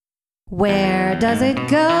Where does it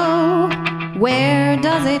go? Where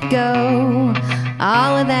does it go?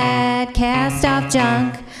 All of that cast off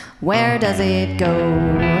junk, where does it go?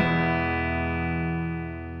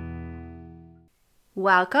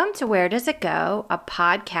 Welcome to Where Does It Go, a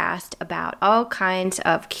podcast about all kinds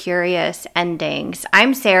of curious endings.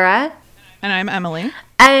 I'm Sarah. And I'm Emily.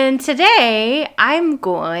 And today I'm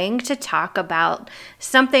going to talk about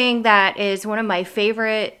something that is one of my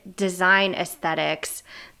favorite design aesthetics,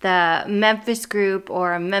 the Memphis Group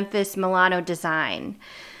or Memphis Milano design.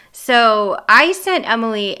 So I sent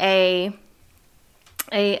Emily a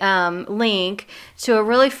link to a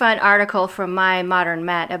really fun article from My Modern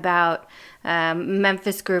Met about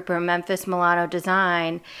Memphis Group or Memphis Milano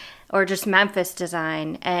design, or just Memphis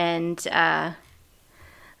design, and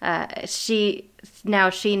she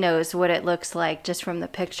knows what it looks like just from the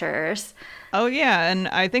pictures. Oh, yeah, and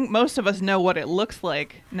I think most of us know what it looks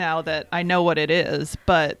like now that I know what it is,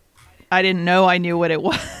 but I didn't know I knew what it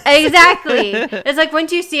was. Exactly. It's like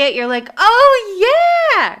once you see it, you're like,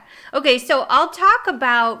 oh, yeah. Okay, so I'll talk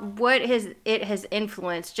about what it has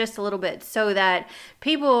influenced just a little bit so that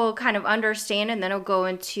people kind of understand, and then I'll go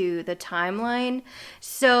into the timeline.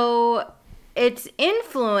 So it's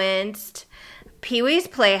influenced Pee-wee's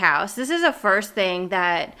Playhouse. This is the first thing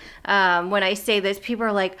that when I say this, people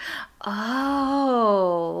are like,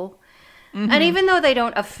 oh. Mm-hmm. And even though they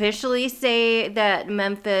don't officially say that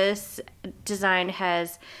Memphis design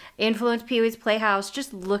has influenced Pee-wee's Playhouse,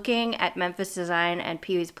 just looking at Memphis design and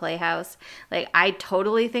Pee-wee's Playhouse, like, I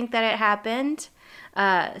totally think that it happened.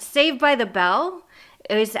 Saved by the Bell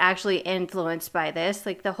is actually influenced by this,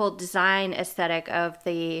 like the whole design aesthetic of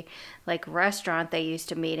the like restaurant they used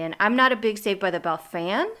to meet in. I'm not a big Saved by the Bell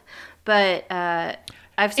fan, but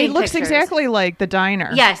I've seen it looks pictures. Exactly like the diner.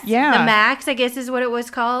 Yes, yeah. The Max, I guess, is what it was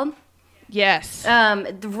called. Yes.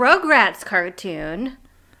 The Rugrats cartoon.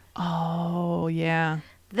 Oh, yeah.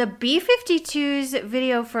 The B-52's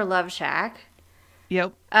video for Love Shack.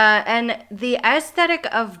 Yep. And the aesthetic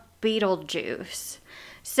of Beetlejuice.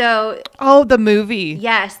 So, the movie.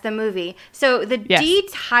 Yes, the movie. So the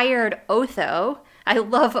Deeds hired Otho. I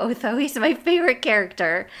love Otho. He's my favorite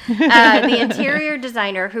character. The interior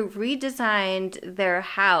designer who redesigned their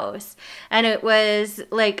house. And it was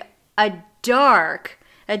like a dark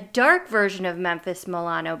version of Memphis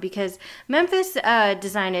Milano, because Memphis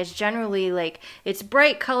design is generally like, it's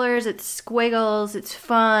bright colors, it's squiggles, it's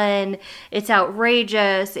fun, it's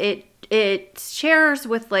outrageous, it shares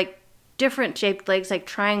with like different shaped legs like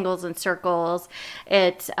triangles and circles.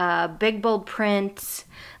 It's big bold prints.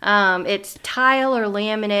 It's tile or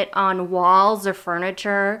laminate on walls or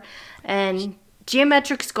furniture, and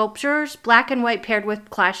geometric sculptures, black and white paired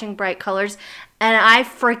with clashing bright colors. And I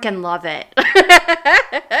freaking love it.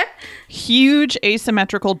 Huge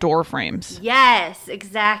asymmetrical door frames. Yes,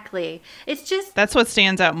 exactly. It's just... That's what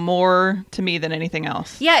stands out more to me than anything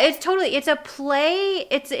else. Yeah, it's a play.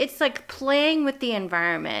 It's like playing with the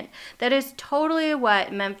environment. That is totally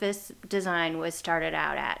what Memphis design was started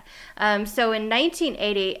out at. So in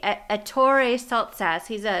 1980, Ettore Saltsas,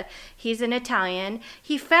 he's an Italian.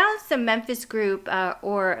 He founds the Memphis Group,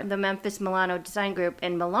 or the Memphis Milano Design Group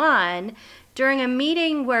in Milan, during a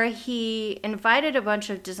meeting where he invited a bunch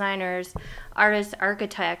of designers, artists,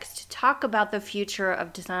 architects to talk about the future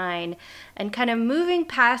of design and kind of moving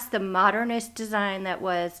past the modernist design that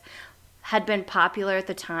had been popular at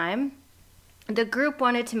the time. The group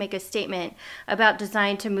wanted to make a statement about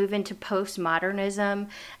design to move into postmodernism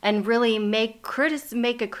and really make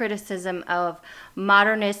a criticism of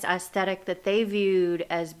modernist aesthetic that they viewed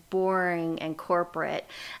as boring and corporate.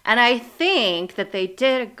 And I think that they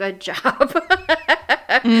did a good job.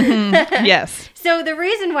 Mm-hmm. Yes. So the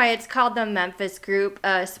reason why it's called the Memphis Group,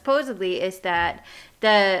 supposedly, is that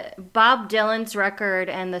the Bob Dylan's record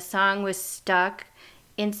and the song was stuck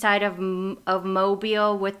inside of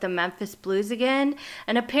Mobile with the Memphis Blues again,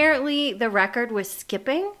 and apparently the record was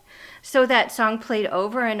skipping, so that song played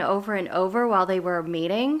over and over and over while they were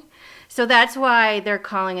meeting. So that's why they're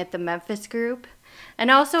calling it the Memphis Group.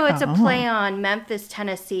 And also it's a play on Memphis,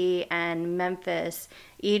 Tennessee and Memphis,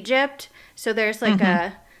 Egypt. So there's like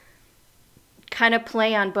a kind of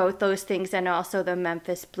play on both those things, and also the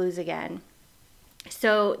Memphis Blues again.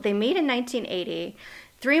 So they meet in 1980.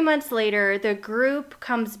 3 months later, the group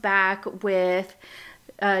comes back with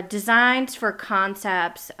designs for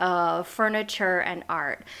concepts of furniture and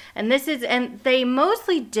art. And they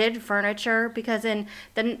mostly did furniture because in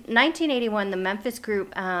the 1981, the Memphis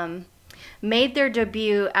Group made their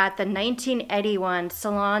debut at the 1981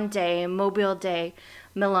 Salon de Mobile de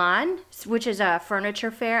Milan, which is a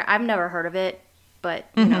furniture fair. I've never heard of it. but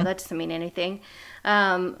you know, that doesn't mean anything.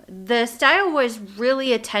 The style was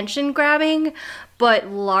really attention grabbing, but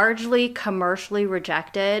largely commercially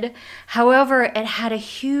rejected. However, it had a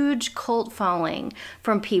huge cult following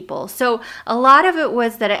from people. So a lot of it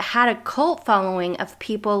was that it had a cult following of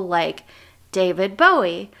people like David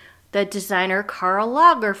Bowie, the designer Karl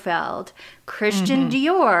Lagerfeld, Christian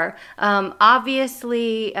Dior,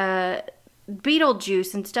 obviously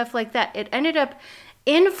Beetlejuice and stuff like that. It ended up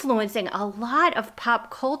influencing a lot of pop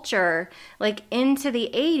culture like into the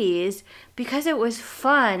 80s because it was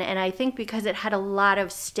fun, and I think because it had a lot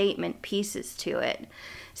of statement pieces to it.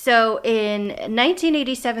 So in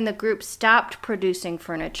 1987, the group stopped producing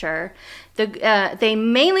furniture. They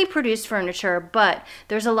mainly produced furniture, but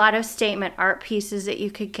there's a lot of statement art pieces that you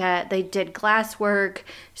could get. They did glasswork,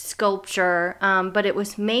 sculpture, but it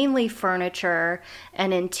was mainly furniture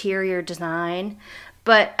and interior design.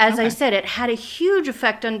 But as I said, it had a huge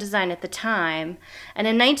effect on design at the time. And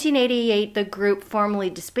in 1988, the group formally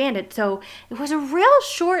disbanded. So it was a real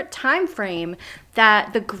short time frame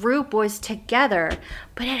that the group was together.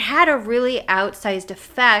 But it had a really outsized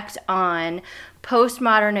effect on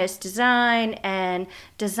postmodernist design and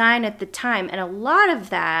design at the time. And a lot of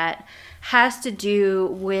that has to do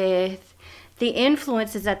with the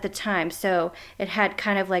influences at the time. So it had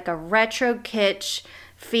kind of like a retro kitsch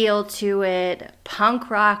feel to it.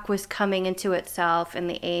 Punk rock was coming into itself in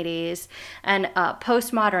the 80s, and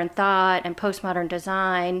postmodern thought and postmodern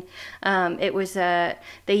design.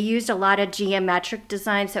 They used a lot of geometric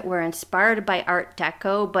designs that were inspired by Art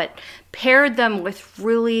Deco, but paired them with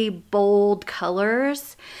really bold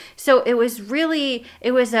colors. So it was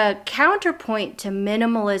a counterpoint to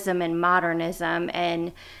minimalism and modernism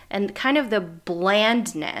and kind of the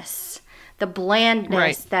blandness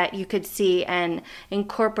Right. that you could see in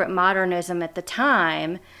corporate modernism at the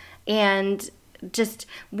time. And just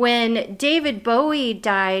when David Bowie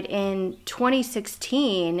died in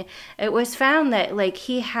 2016, it was found that like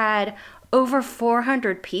he had over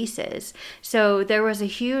 400 pieces. So there was a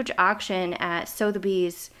huge auction at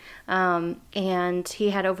Sotheby's, and he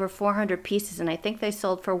had over 400 pieces, and I think they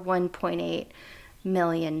sold for $1.8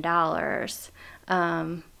 million.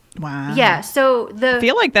 Wow. Yeah, so I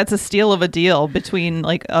feel like that's a steal of a deal between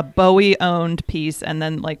like a Bowie owned piece and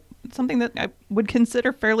then like something that I would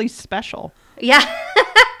consider fairly special. Yeah.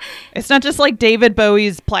 It's not just like David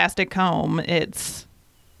Bowie's plastic home. It's,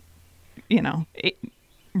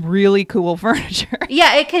 really cool furniture.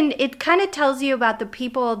 Yeah, it kind of tells you about the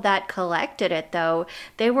people that collected it, though.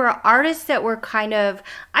 They were artists that were kind of,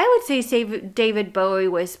 I would say David Bowie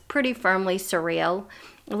was pretty firmly surreal.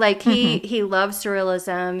 Like he loved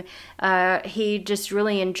surrealism. He just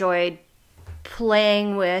really enjoyed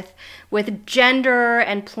playing with gender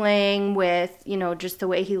and playing with just the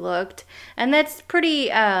way he looked, and that's pretty.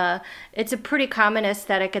 It's a pretty common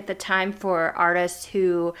aesthetic at the time for artists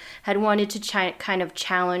who had wanted to kind of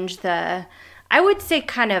challenge the, I would say,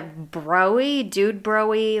 kind of dude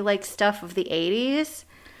bro-y like stuff of the 80s.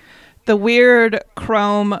 The weird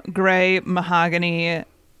chrome, gray, mahogany,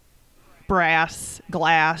 brass,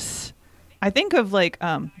 glass. I think of like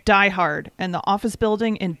Die Hard and the office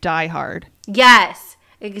building in Die Hard. Yes,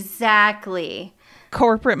 exactly.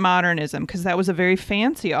 Corporate modernism, because that was a very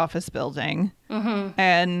fancy office building. Mm-hmm.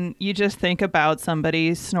 And you just think about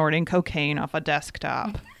somebody snorting cocaine off a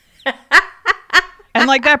desktop. And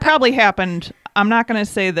like that probably happened. I'm not going to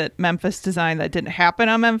say that Memphis Design, that didn't happen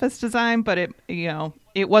on Memphis Design, but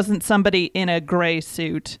it wasn't somebody in a gray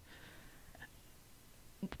suit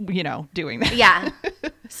doing that. Yeah.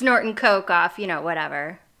 Snorting coke off,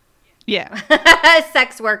 whatever. Yeah.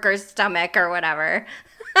 Sex worker's stomach or whatever.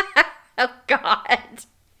 Oh, God.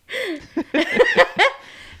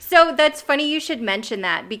 So that's funny you should mention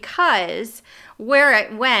that, because where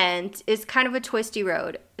it went is kind of a twisty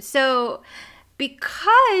road. So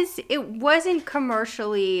because it wasn't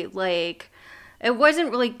it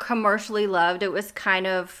wasn't really commercially loved. It was kind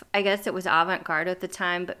of, I guess it was avant-garde at the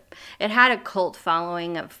time, but it had a cult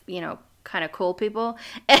following of, kind of cool people.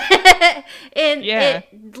 And yeah.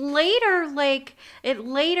 it later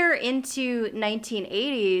into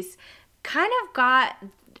 1980s kind of got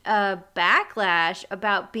a backlash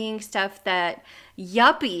about being stuff that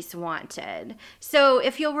yuppies wanted. So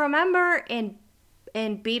if you'll remember in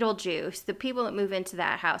Beetlejuice, the people that move into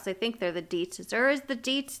that house, I think they're the Dietzes. Or is the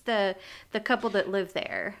Dietz the couple that live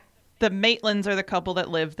there? The Maitlands are the couple that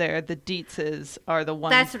live there. The Dietzes are the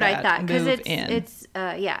ones that's what that I thought, because it's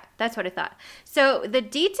that's what I thought. So the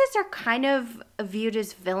Dietzes are kind of viewed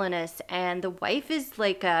as villainous, and the wife is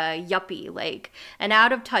like a yuppie, like an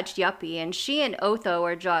out of touch yuppie, and she and Otho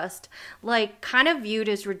are just like kind of viewed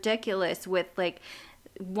as ridiculous with like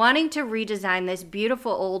wanting to redesign this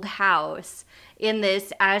beautiful old house in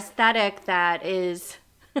this aesthetic that is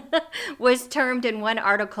was termed in one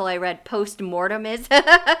article I read post-mortemism.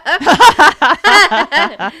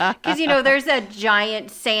 Because, there's a giant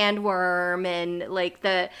sandworm, and like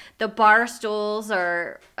the bar stools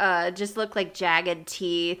are just look like jagged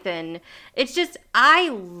teeth. And it's just, I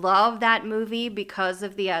love that movie because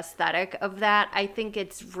of the aesthetic of that. I think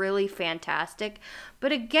it's really fantastic.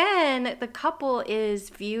 But again, the couple is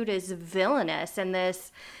viewed as villainous, and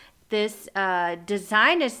this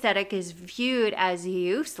design aesthetic is viewed as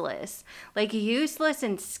useless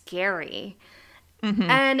and scary. Mm-hmm.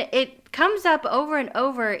 And it comes up over and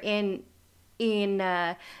over in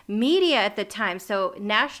media at the time. So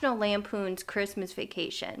National Lampoon's Christmas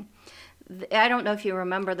Vacation. I don't know if you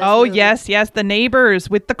remember this movie. Yes, the neighbors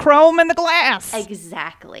with the chrome and the glass.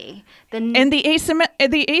 Exactly. And the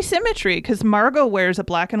asymmetry, because Margot wears a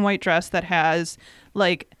black and white dress that has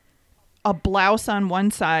like a blouse on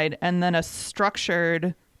one side and then a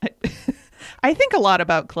structured I think a lot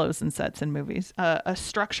about clothes and sets in movies. A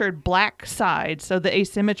structured black side, so the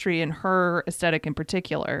asymmetry in her aesthetic in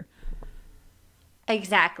particular.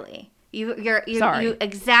 Exactly. You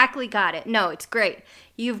exactly got it. No, it's great.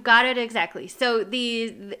 You've got it exactly. So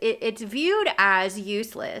it's viewed as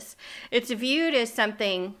useless. It's viewed as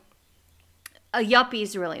something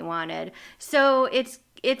yuppies really wanted. So it's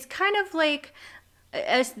kind of like,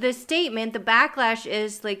 as the statement, the backlash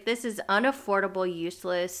is like, this is unaffordable,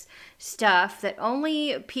 useless stuff that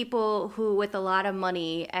only people who with a lot of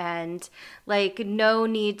money and like no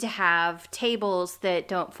need to have tables that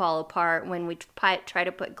don't fall apart when we try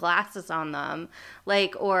to put glasses on them,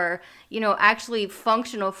 like, or actually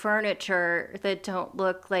functional furniture that don't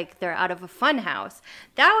look like they're out of a fun house.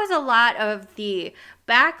 That was a lot of the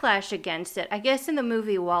backlash against it, I guess, in the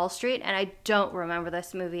movie Wall Street. And I don't remember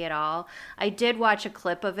this movie at all. I did watch a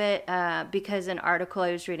clip of it because an article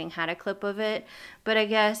I was reading had a clip of it. But I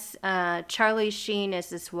guess Charlie Sheen is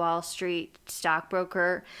this Wall Street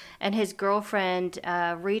stockbroker, and his girlfriend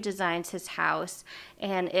redesigns his house,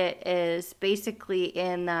 and it is basically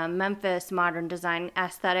in the Memphis modern design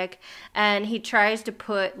aesthetic. And he tries to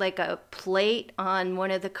put like a plate on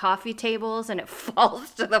one of the coffee tables, and it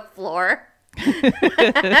falls to the floor.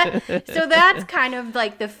 So that's kind of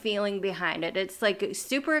like the feeling behind it. It's like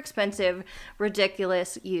super expensive,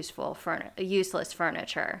 ridiculous, useless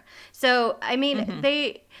furniture. So I mean,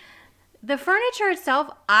 the furniture itself,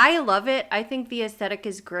 I love it. I think the aesthetic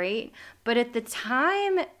is great. But at the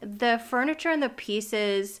time, the furniture and the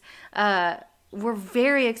pieces were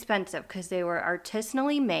very expensive because they were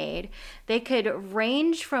artisanally made. They could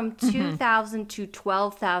range from $2,000 to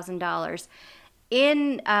 $12,000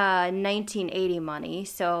 in 1980 money.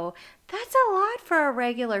 So that's a lot for a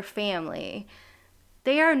regular family.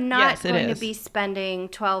 They are not going to be spending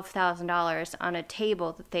 $12,000 on a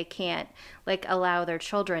table that they can't like allow their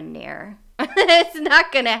children near. It's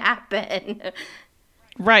not going to happen.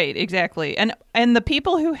 Right, exactly. And the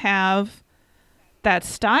people who have that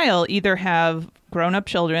style either have grown-up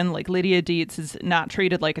children, like Lydia Dietz is not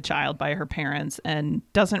treated like a child by her parents and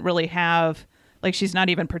doesn't really have, like, she's not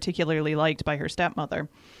even particularly liked by her stepmother.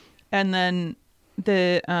 And then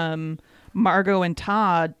the Margot and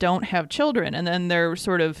Todd don't have children, and then they're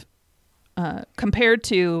sort of compared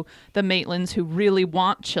to the Maitlands, who really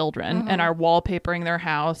want children and are wallpapering their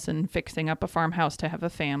house and fixing up a farmhouse to have a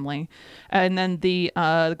family. And then the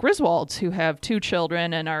Griswolds, who have 2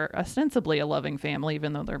 children and are ostensibly a loving family,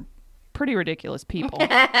 even though they're pretty ridiculous people.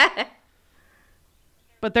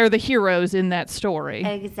 But they're the heroes in that story.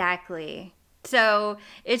 Exactly. So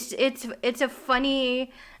it's a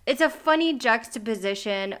funny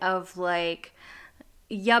juxtaposition of like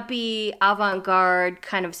yuppie avant-garde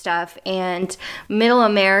kind of stuff and middle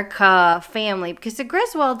America family, because the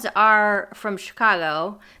Griswolds are from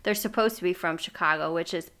Chicago. They're supposed to be from Chicago,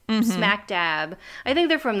 which is smack dab. I think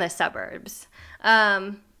they're from the suburbs.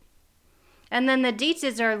 And then the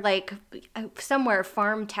Dietzes are like somewhere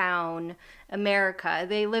farm town America.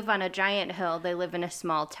 They live on a giant hill. They live in a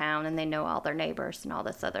small town, and they know all their neighbors and all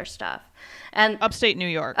this other stuff. And Upstate New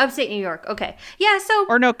York. Okay. Yeah. So.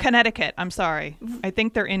 Or no, Connecticut. I'm sorry. I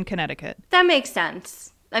think they're in Connecticut. That makes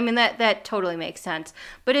sense. I mean, that totally makes sense.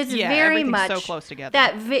 But it's very much so close together.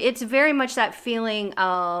 It's very much that feeling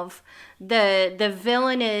of the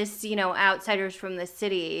villainous, outsiders from the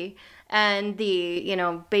city. And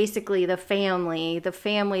basically the family,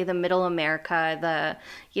 the middle America,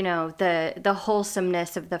 the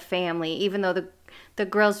wholesomeness of the family, even though the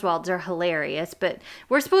Griswolds are hilarious, but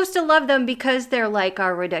we're supposed to love them because they're like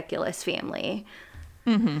our ridiculous family.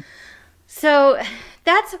 So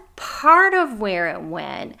that's part of where it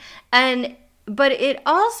went. But it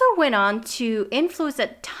also went on to influence a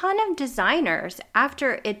ton of designers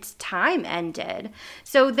after its time ended.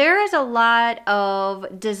 So there is a lot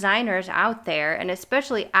of designers out there, and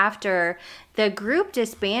especially after the group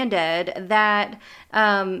disbanded, that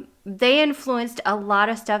they influenced a lot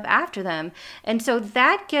of stuff after them. And so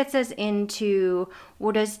that gets us into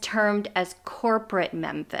what is termed as corporate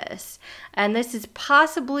Memphis. And this is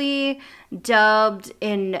possibly dubbed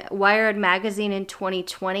in Wired magazine in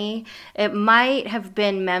 2020. It might have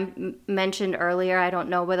been mentioned earlier. I don't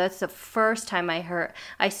know, but that's the first time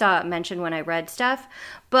I saw it mentioned when I read stuff.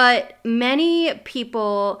 But many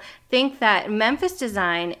people think that Memphis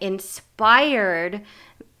design inspired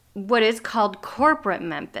what is called corporate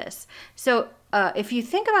Memphis. So if you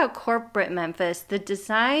think about corporate Memphis, the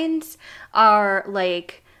designs are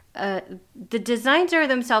like, the designs are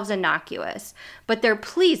themselves innocuous, but they're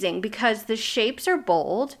pleasing because the shapes are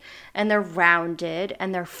bold and they're rounded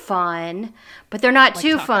and they're fun, but they're not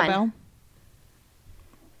too fun. Bell?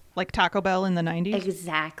 Like Taco Bell in the 90s?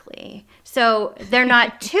 Exactly. So they're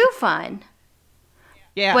not too fun.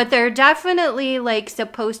 Yeah. But they're definitely like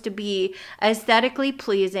supposed to be aesthetically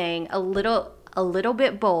pleasing, a little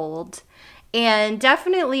bit bold. And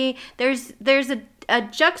definitely there's a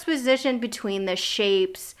juxtaposition between the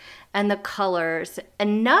shapes and the colors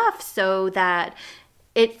enough so that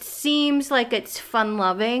it seems like it's fun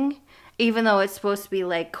loving, even though it's supposed to be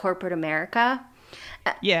like corporate America.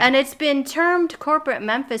 Yeah. And it's been termed corporate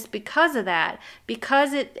Memphis because of that,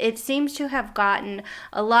 because it seems to have gotten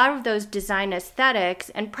a lot of those design aesthetics,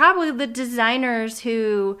 and probably the designers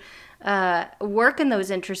who work in those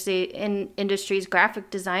industries, graphic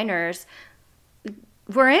designers,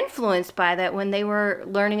 were influenced by that when they were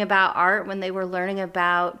learning about art, when they were learning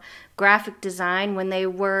about graphic design, when they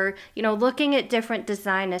were, looking at different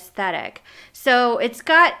design aesthetic. So it's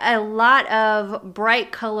got a lot of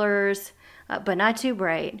bright colors, but not too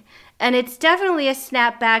bright. And it's definitely a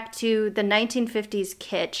snapback to the 1950s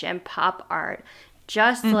kitsch and pop art,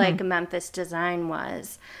 just like Memphis design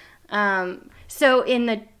was. So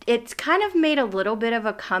it's kind of made a little bit of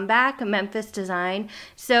a comeback, Memphis design.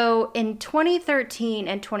 So in 2013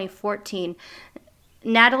 and 2014,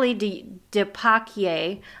 Natalie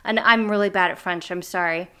Depakier, and I'm really bad at French, I'm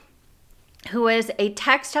sorry, who is a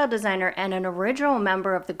textile designer and an original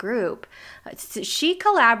member of the group. She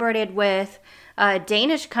collaborated with a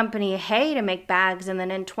Danish company, Hay, to make bags, and then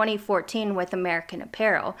in 2014 with American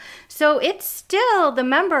Apparel. So it's still, the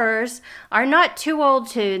members are not too old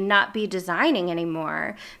to not be designing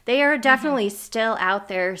anymore. They are definitely still out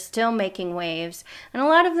there, still making waves. And a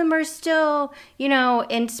lot of them are still,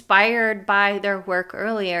 inspired by their work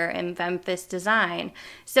earlier in Memphis design.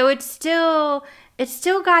 So it's still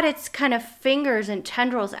got its kind of fingers and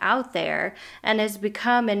tendrils out there and has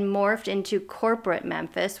become and morphed into corporate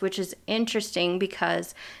Memphis, which is interesting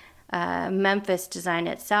because Memphis design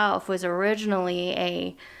itself was originally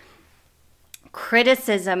a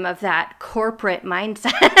criticism of that corporate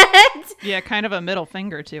mindset. Yeah, kind of a middle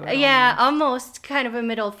finger to it. Yeah, almost kind of a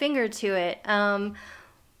middle finger to it.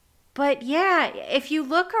 But yeah, if you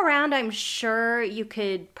look around, I'm sure you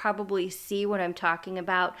could probably see what I'm talking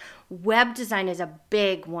about. Web design is a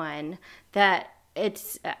big one that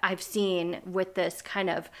I've seen with this kind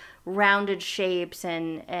of rounded shapes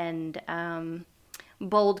and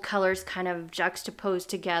bold colors kind of juxtaposed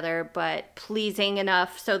together, but pleasing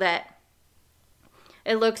enough so that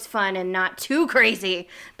it looks fun and not too crazy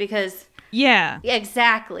because... Yeah.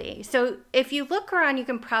 Exactly. So if you look around, you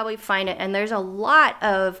can probably find it. And there's a lot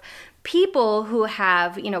of people who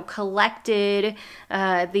have, collected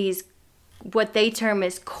these, what they term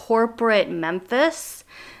as corporate Memphis,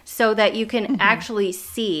 so that you can actually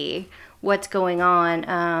see what's going on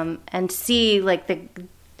and see like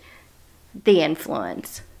the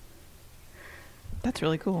influence. That's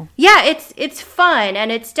really cool. Yeah, it's fun, and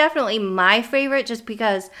it's definitely my favorite just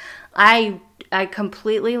because I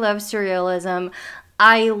completely love surrealism.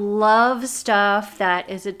 I love stuff that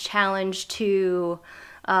is a challenge to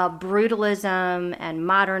brutalism and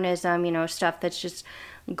modernism, stuff that's just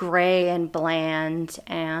gray and bland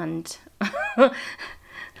and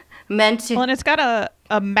meant to... Well, and it's got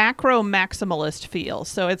a macro maximalist feel.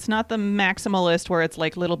 So it's not the maximalist where it's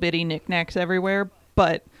like little bitty knickknacks everywhere,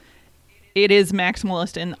 but it is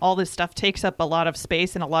maximalist, and all this stuff takes up a lot of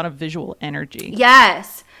space and a lot of visual energy.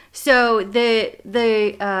 Yes. So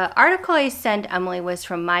the article I sent Emily was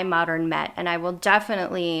from My Modern Met, and I will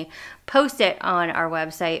definitely post it on our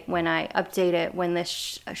website when I update it when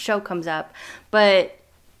this show comes up. But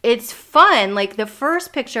it's fun. Like the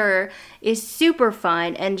first picture is super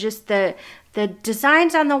fun, and just the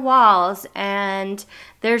designs on the walls, and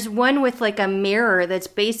there's one with like a mirror that's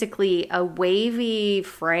basically a wavy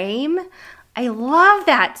frame. I love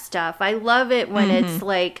that stuff. I love it when it's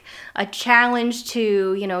like a challenge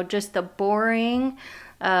to, you know, just the boring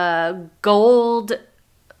gold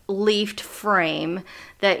leafed frame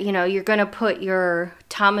that, you know, you're going to put your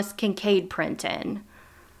Thomas Kincaid print in.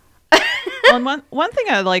 Well, and one thing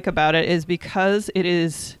I like about it is because it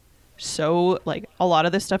is so, like, a lot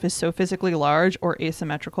of this stuff is so physically large or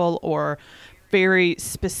asymmetrical or very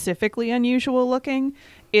specifically unusual looking,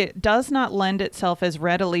 it does not lend itself as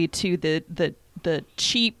readily to the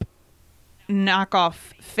cheap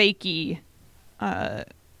knockoff fakey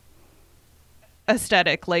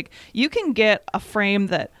aesthetic. Like, you can get a frame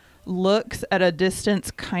that looks at a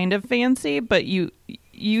distance kind of fancy, but you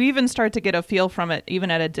even start to get a feel from it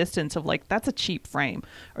even at a distance of like, that's a cheap frame,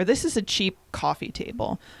 or this is a cheap coffee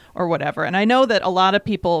table, or whatever. And I know that a lot of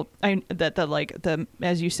people,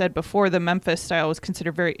 as you said before, the Memphis style was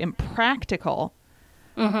considered very impractical,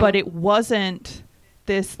 but it wasn't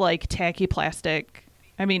this like tacky plastic.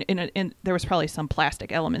 I mean, in there was probably some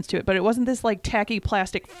plastic elements to it, but it wasn't this like tacky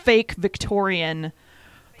plastic fake Victorian,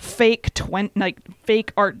 fake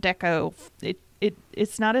Art Deco.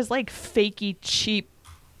 It's not as like fakey cheap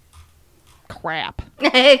crap.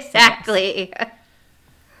 Exactly.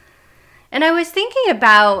 And I was thinking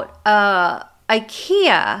about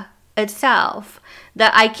IKEA itself, the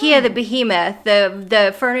IKEA, the behemoth,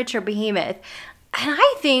 the furniture behemoth. And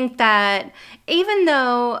I think that even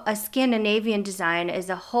though a Scandinavian design is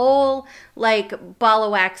a whole like ball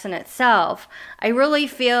of wax in itself, I really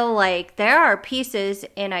feel like there are pieces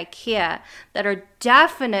in IKEA that are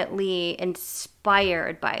definitely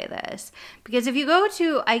inspired by this. Because if you go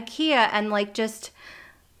to IKEA and like just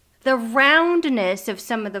the roundness of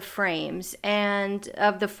some of the frames and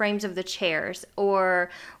of the frames of the chairs, or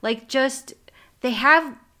like just they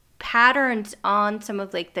have patterns on some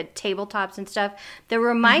of like the tabletops and stuff that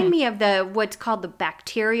remind me of what's called the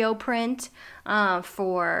Bacterio print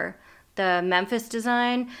for the Memphis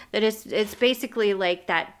design. That is, it's basically like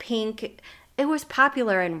that pink. It was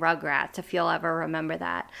popular in Rugrats, if you'll ever remember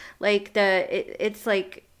that. Like it's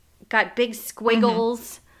like got big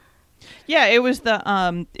squiggles. Yeah, it was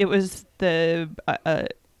the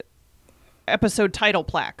episode title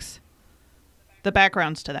plaques, the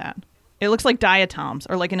backgrounds to that. It looks like diatoms,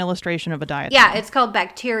 or like an illustration of a diatom. Yeah, it's called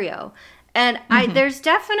Bacterio. And there's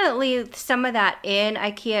definitely some of that in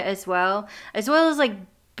IKEA as well as like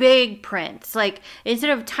big prints. Like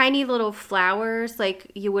instead of tiny little flowers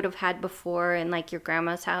like you would have had before in like your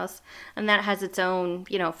grandma's house, and that has its own,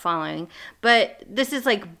 you know, following. But this is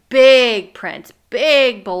like big prints,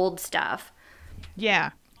 big bold stuff.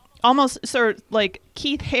 Yeah. Almost sort of like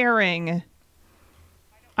Keith Haring.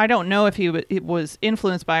 I don't know if it was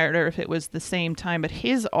influenced by it or if it was the same time, but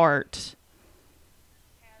his art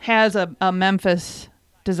has a Memphis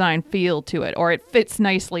design feel to it, or it fits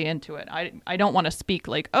nicely into it. I don't want to speak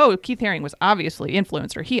like, oh, Keith Haring was obviously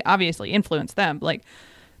influenced, or he obviously influenced them. Like,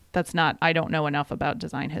 that's not, I don't know enough about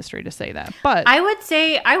design history to say that. But I would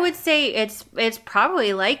say it's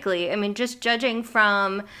probably likely. I mean, just judging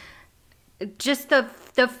from just the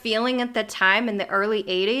feeling at the time in the early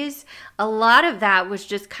 80s, a lot of that was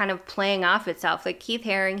just kind of playing off itself. Like Keith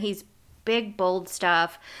Haring, he's big, bold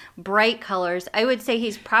stuff, bright colors. I would say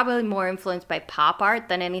he's probably more influenced by pop art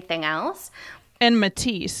than anything else. And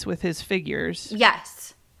Matisse with his figures.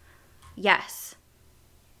 Yes.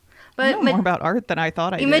 But I know more about art than I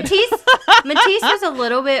thought I did. Matisse was a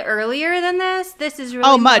little bit earlier than this. This is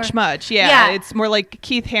really much. Yeah. It's more like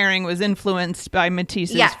Keith Haring was influenced by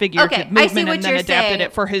Matisse's figurative movement and then adapted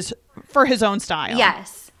it for his own style.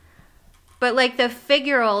 Yes. But like the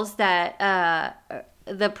figurals that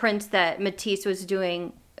the prints that Matisse was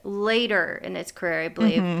doing later in his career, I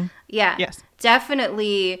believe. Mm-hmm. Yeah. Yes.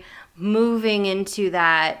 Definitely moving into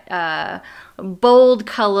that bold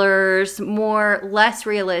colors, less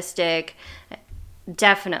realistic.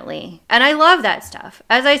 Definitely. And I love that stuff.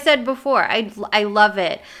 As I said before, I love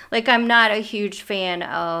it. Like, I'm not a huge fan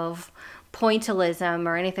of pointillism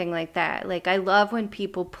or anything like that. Like, I love when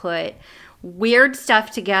people put weird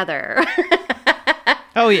stuff together.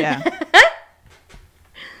 Oh, yeah.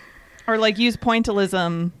 Or, like, use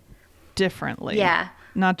pointillism differently. Yeah.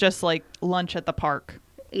 Not just, like, lunch at the park.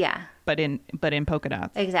 Yeah. But in polka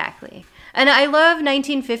dots. Exactly. And I love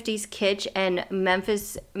 1950s kitsch, and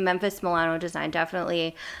Memphis Milano design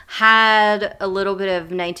definitely had a little bit of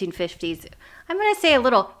 1950s. I'm going to say a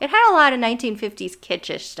little. It had a lot of 1950s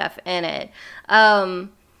kitschish stuff in it. And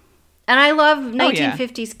And I love Oh, yeah.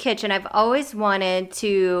 1950s kitsch, and I've always wanted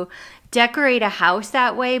to decorate a house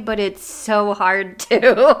that way, but it's so hard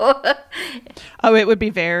to. Oh, it would be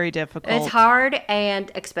very difficult. It's hard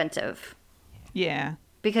and expensive Yeah.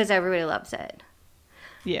 because everybody loves it.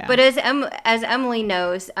 Yeah. But as Emily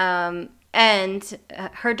knows, and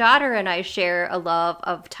her daughter and I share a love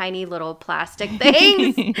of tiny little plastic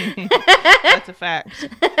things. That's a fact.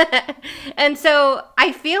 And so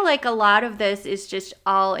I feel like a lot of this is just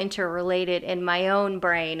all interrelated in my own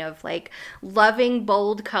brain of like loving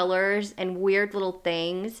bold colors and weird little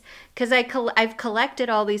things. Because I've collected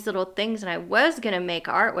all these little things and I was going to make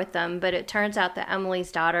art with them. But it turns out that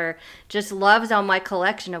Emily's daughter just loves all my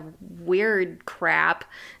collection of weird crap.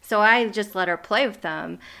 So I just let her play with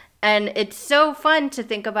them. And it's so fun to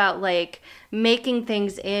think about like making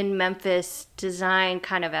things in Memphis design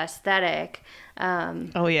kind of aesthetic.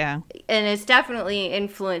 Oh, yeah. And it's definitely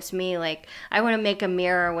influenced me. Like I want to make a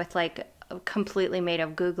mirror with like completely made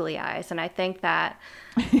of googly eyes. And I think that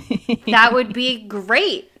that would be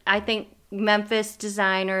great. I think Memphis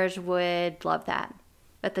designers would love that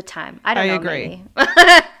at the time. I don't know. Agree.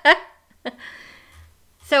 Maybe.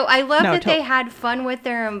 So I love that they had fun with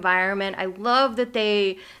their environment. I love that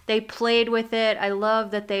they played with it. I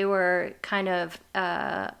love that they were kind of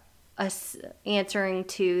answering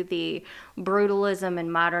to the brutalism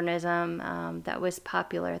and modernism that was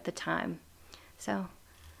popular at the time. So,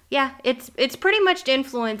 yeah, it's pretty much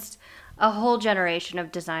influenced a whole generation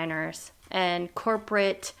of designers. And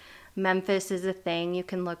corporate Memphis is a thing. You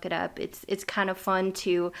can look it up. It's kind of fun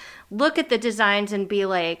to look at the designs and be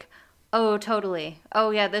like, oh, totally. Oh,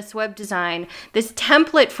 yeah, this web design, this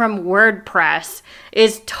template from WordPress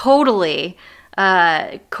is totally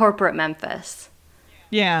corporate Memphis.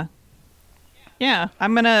 Yeah. Yeah.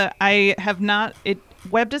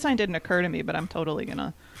 Web design didn't occur to me, but I'm totally going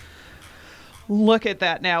to look at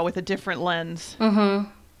that now with a different lens. Mm-hmm.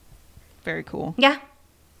 Very cool. Yeah.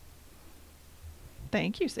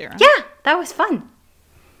 Thank you, Sarah. Yeah, that was fun.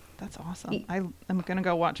 That's awesome. I'm going to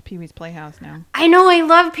go watch Pee-wee's Playhouse now. I know. I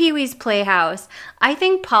love Pee-wee's Playhouse. I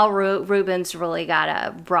think Paul Rubens really got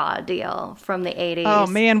a raw deal from the 80s. Oh,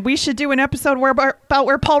 man. We should do an episode about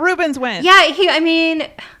where Paul Rubens went. Yeah.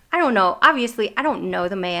 I don't know. Obviously, I don't know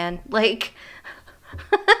the man. Like,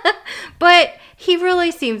 but he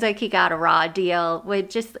really seems like he got a raw deal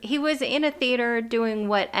with he was in a theater doing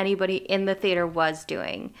what anybody in the theater was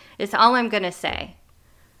doing. It's all I'm going to say.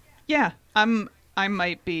 Yeah. I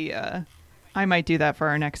might do that for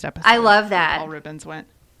our next episode. I love that. Paul Rubens went.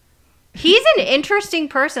 He's an interesting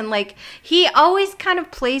person. Like, he always kind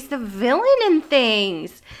of plays the villain in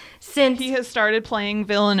things. Since he has started playing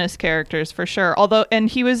villainous characters for sure. Although, and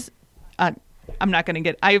he was, I'm not going to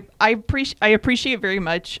get. I appreciate very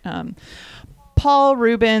much Paul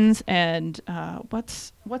Rubens and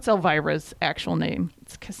what's Elvira's actual name?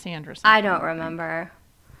 It's Cassandra. I don't remember.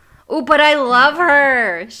 Oh, but I love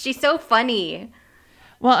her. She's so funny.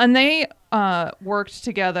 Well, and they worked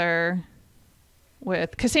together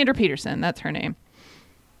with Cassandra Peterson. That's her name.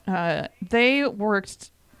 They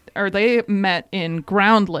met in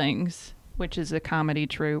Groundlings, which is a comedy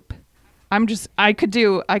troupe. I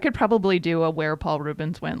could probably do a Where Paul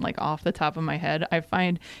Rubens Went, like off the top of my head. I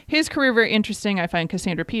find his career very interesting. I find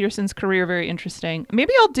Cassandra Peterson's career very interesting.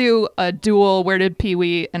 Maybe I'll do a dual Where Did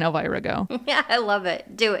Pee-wee and Elvira Go? Yeah, I love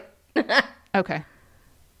it. Do it. Okay.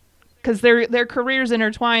 Because their careers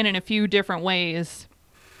intertwine in a few different ways,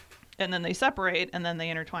 and then they separate, and then they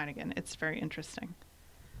intertwine again. It's very interesting.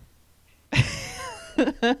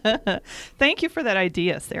 Thank you for that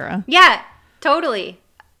idea, Sarah. Yeah, totally.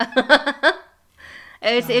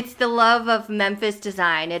 It's the love of Memphis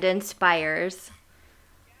design. It inspires.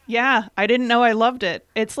 Yeah, I didn't know I loved it.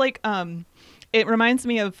 It's like, it reminds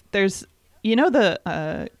me of, there's,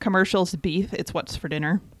 the commercials Beef, It's What's for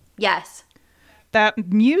Dinner? Yes.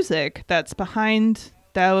 That music that's behind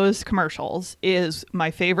those commercials is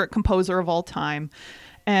my favorite composer of all time.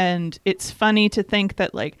 And it's funny to think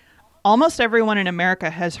that, like, almost everyone in America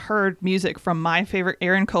has heard music from my favorite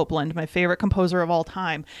Aaron Copland, my favorite composer of all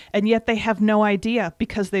time. And yet they have no idea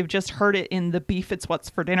because they've just heard it in the Beef, It's What's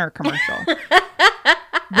for Dinner commercial.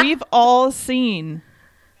 We've all seen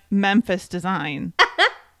Memphis design.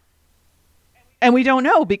 And we don't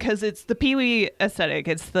know because it's the Pee-wee aesthetic.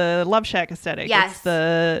 It's the Love Shack aesthetic. Yes. It's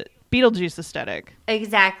the Beetlejuice aesthetic.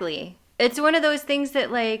 Exactly. It's one of those things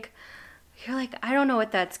that, like, you're like, I don't know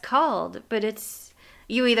what that's called, but it's,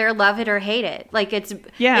 you either love it or hate it. Like, it's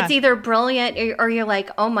either brilliant or you're like,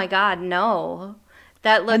 oh my God, no.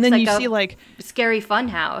 That looks and then like you a see, like, scary fun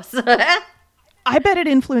house. I bet it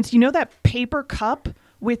influenced, that paper cup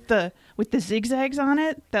with the zigzags on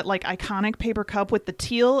it, that like iconic paper cup with the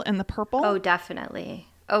teal and the purple. Oh, definitely.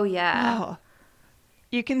 Oh, yeah. Oh,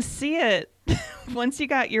 you can see it once you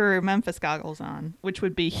got your Memphis goggles on, which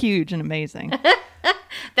would be huge and amazing.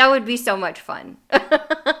 That would be so much fun.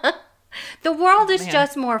 The world is Man.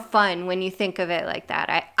 just more fun when you think of it like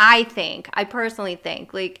that. I personally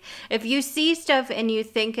think, like, if you see stuff and you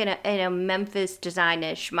think in a Memphis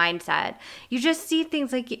design-ish mindset, you just see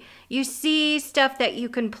things like, you see stuff that you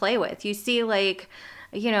can play with. You see, like,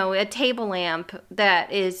 you know, a table lamp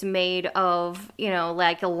that is made of, you know,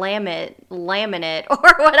 like a laminate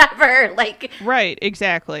or whatever. Like, Right,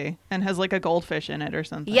 exactly. And has like a goldfish in it or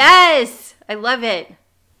something. yes, I love it.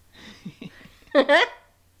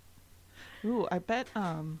 Ooh, I bet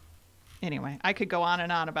anyway, I could go on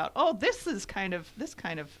and on about, oh, this kind of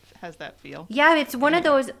has that feel. Yeah, it's one of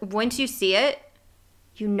those, once you see it,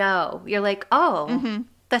 you know, you're like, oh,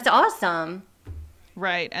 that's awesome.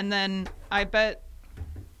 Right. And then I bet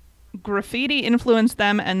graffiti influenced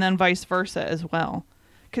them and then vice versa as well.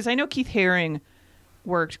 Because I know Keith Haring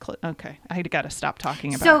worked. Okay, I got to stop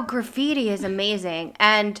talking about So graffiti is amazing.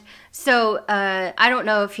 And so I don't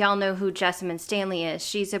know if y'all know who Jessamine Stanley is.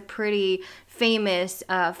 She's a pretty famous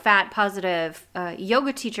fat positive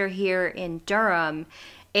yoga teacher here in Durham.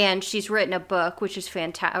 And she's written a book, which is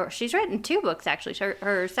fantastic. She's written 2 books, actually.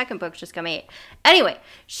 Her second book's just come out. Anyway,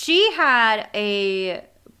 she had a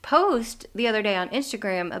post the other day on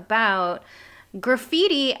Instagram about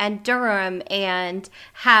graffiti and Durham and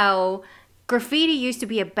how graffiti used to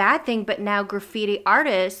be a bad thing, but now graffiti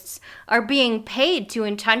artists are being paid to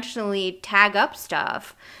intentionally tag up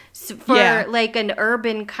stuff for like an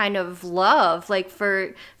urban kind of love, like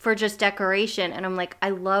for just decoration. And I'm like, I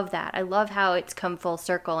love that. I love how it's come full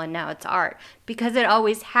circle and now it's art, because it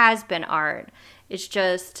always has been art. It's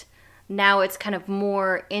just now it's kind of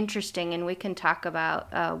more interesting, and we can talk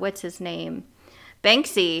about what's his name,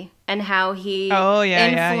 Banksy, and how he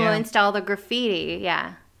influenced all the graffiti,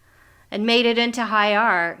 and made it into high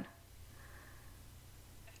art.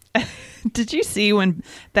 Did you see when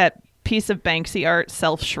that piece of Banksy art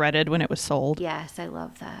self-shredded when it was sold? Yes, I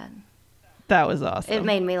love that. That was awesome. It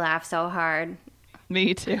made me laugh so hard.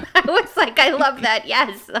 Me too. I was like, I love that.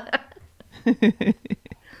 Yes.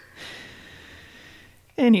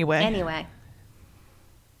 Anyway.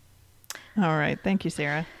 All right. Thank you,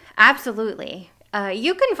 Sarah. Absolutely.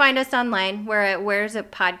 You can find us online. We're at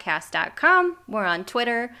where'sitpodcast.com. We're on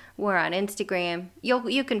Twitter. We're on Instagram.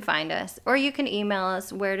 You can find us. Or you can email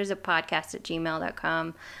us,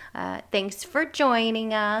 wheredoesitpodcast@gmail.com. Thanks for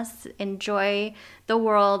joining us. Enjoy the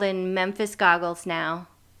world in Memphis goggles now.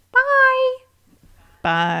 Bye.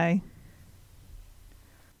 Bye.